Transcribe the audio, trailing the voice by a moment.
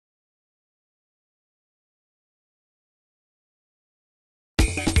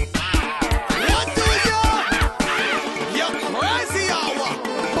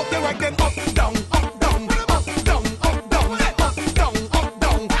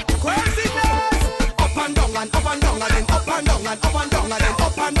and up and down and then up and down and up and down and then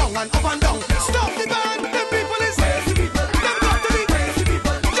up and down and up and down. Stop the band, the people is crazy people. Them got to be crazy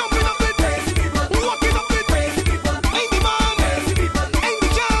people. Jumping up with crazy people, walking up with crazy people. Ain't the man, crazy people. Ain't the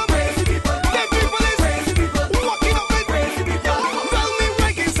jam, crazy people. Them people is crazy people, walking up with crazy people. Well, me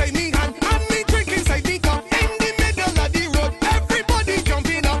right inside me hand and me drink inside me cup. In the middle of the road, everybody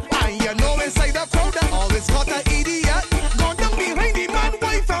jumping up, and you know inside the crowd that always got an idiot. Gone down behind the man,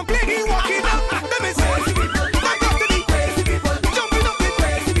 wife and play he walking up. Them is crazy people. Them got to be crazy people. Jumping up with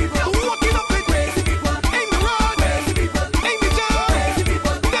crazy people, walking up with crazy people. In the road, crazy people. In the jam, crazy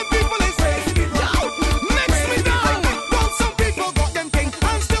people. Them people is crazy people. Mix me down. Well, some people got them things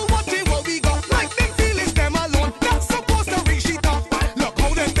and still watching what we got. Like them feel it's them alone. That's supposed to reach the top. Look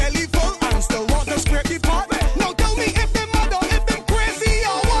how them belly full and still want to scrape the pot. Now tell me if them mad or if them crazy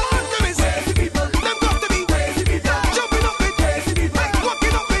or what. Them is crazy people. Them got to be crazy people. Jumping up with crazy people,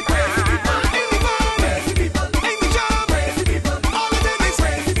 walking up with crazy people. In the van, crazy people. In the jam, crazy people. All of them is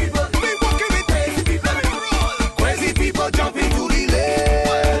crazy people. We walking with crazy people. Crazy people jumping to the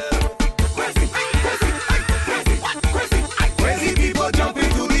left. Crazy, crazy, crazy, crazy. Crazy people jumping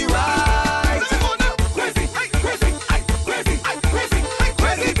to the right. Crazy, crazy, crazy, crazy.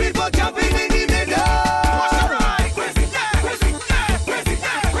 Crazy people jumping in the middle. Crazy, crazy, crazy,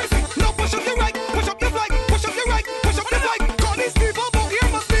 crazy. Now push up your right, push up your right, push up your right, push up your right. God, these people out here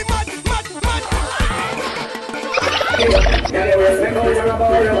must be mad, mad, mad.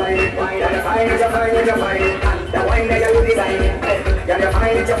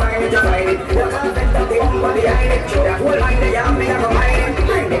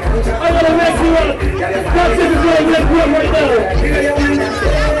 I'm gonna mess you up. That's it, it's gonna mess you up right now.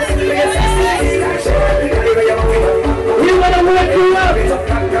 We wanna mess you up.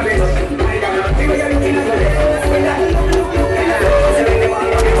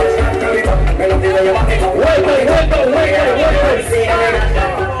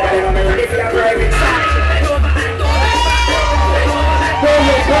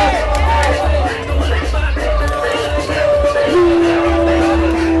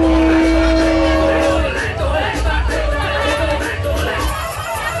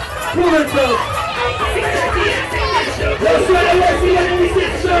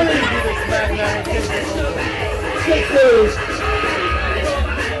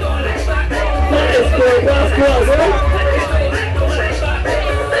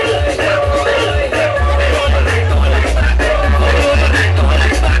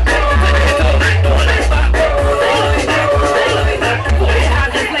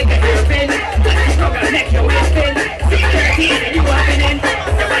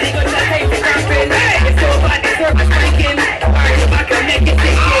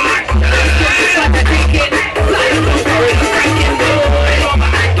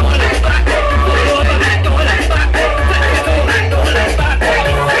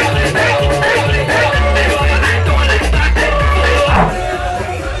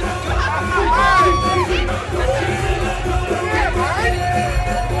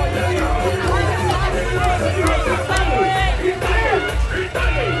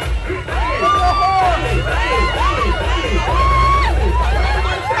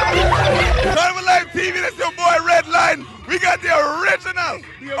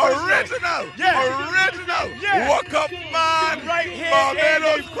 Walk up, man. Right here,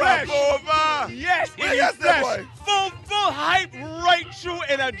 Barbados fresh. crop over. Yes, Where it you is at there, fresh. boy? Full hype right through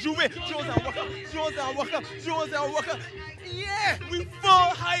in a juve. Jones and Walker, Jones and Walker, Jones and Walker. Yeah, we full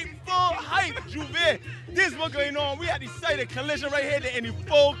hype, juve. This is what's going on. We had decided collision right here in the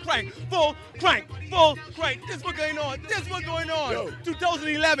full crank. This is what's going on. Yo.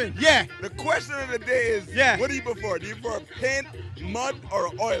 2011. Yeah. The question of the day is, Yeah. what do you prefer? Do you prefer paint, mud, or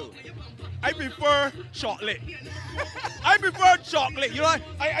oil? I prefer chocolate. I prefer chocolate. You know,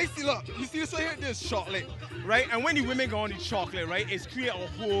 I see, look, you see this right here? This chocolate, right? And when the women go on the chocolate, right, it's create a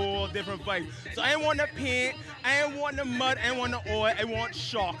whole different vibe. So I ain't want the paint, I ain't want the mud, I ain't want the oil, I want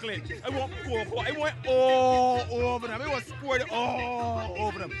chocolate. I want cocoa, I want all over them. I want squirt all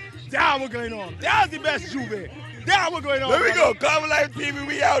over them. That's what's going on. That's the best juve. That's what's going on. There we go. Carnival Live TV,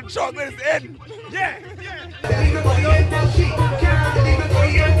 we out. Chocolate is in. Yeah.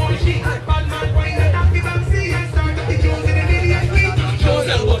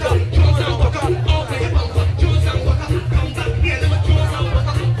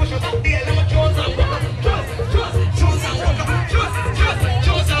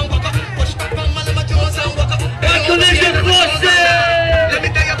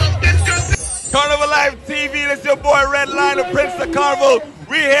 Carnival Live TV, this is your boy Red Line, the Prince of Carnival.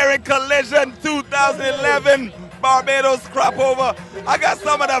 We're here in Collision 2011, Barbados crop over. I got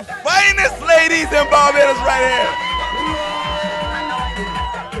some of the finest ladies in Barbados right here.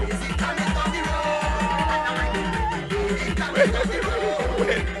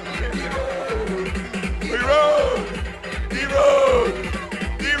 We roll, D-roll.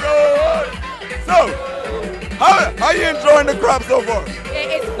 So, how you enjoying the crop so far?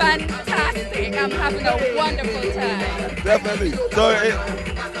 It's fantastic. I'm having a wonderful time. Definitely. So,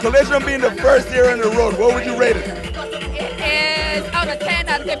 Collision being the first year in the road, what would you rate it? It is out of 10,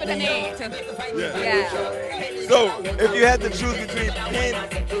 I'd give it an 8. Yeah. So, if you had to choose between paint,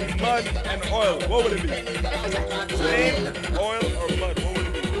 mud, and oil, what would it be? Paint, oil, or mud? What would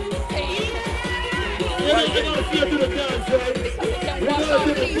it be? Can wash off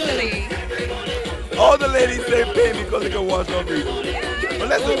easily. All the ladies say paint because they can wash off easily. But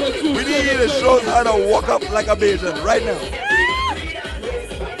listen, we need you to show us how to walk up like a Bajan right now.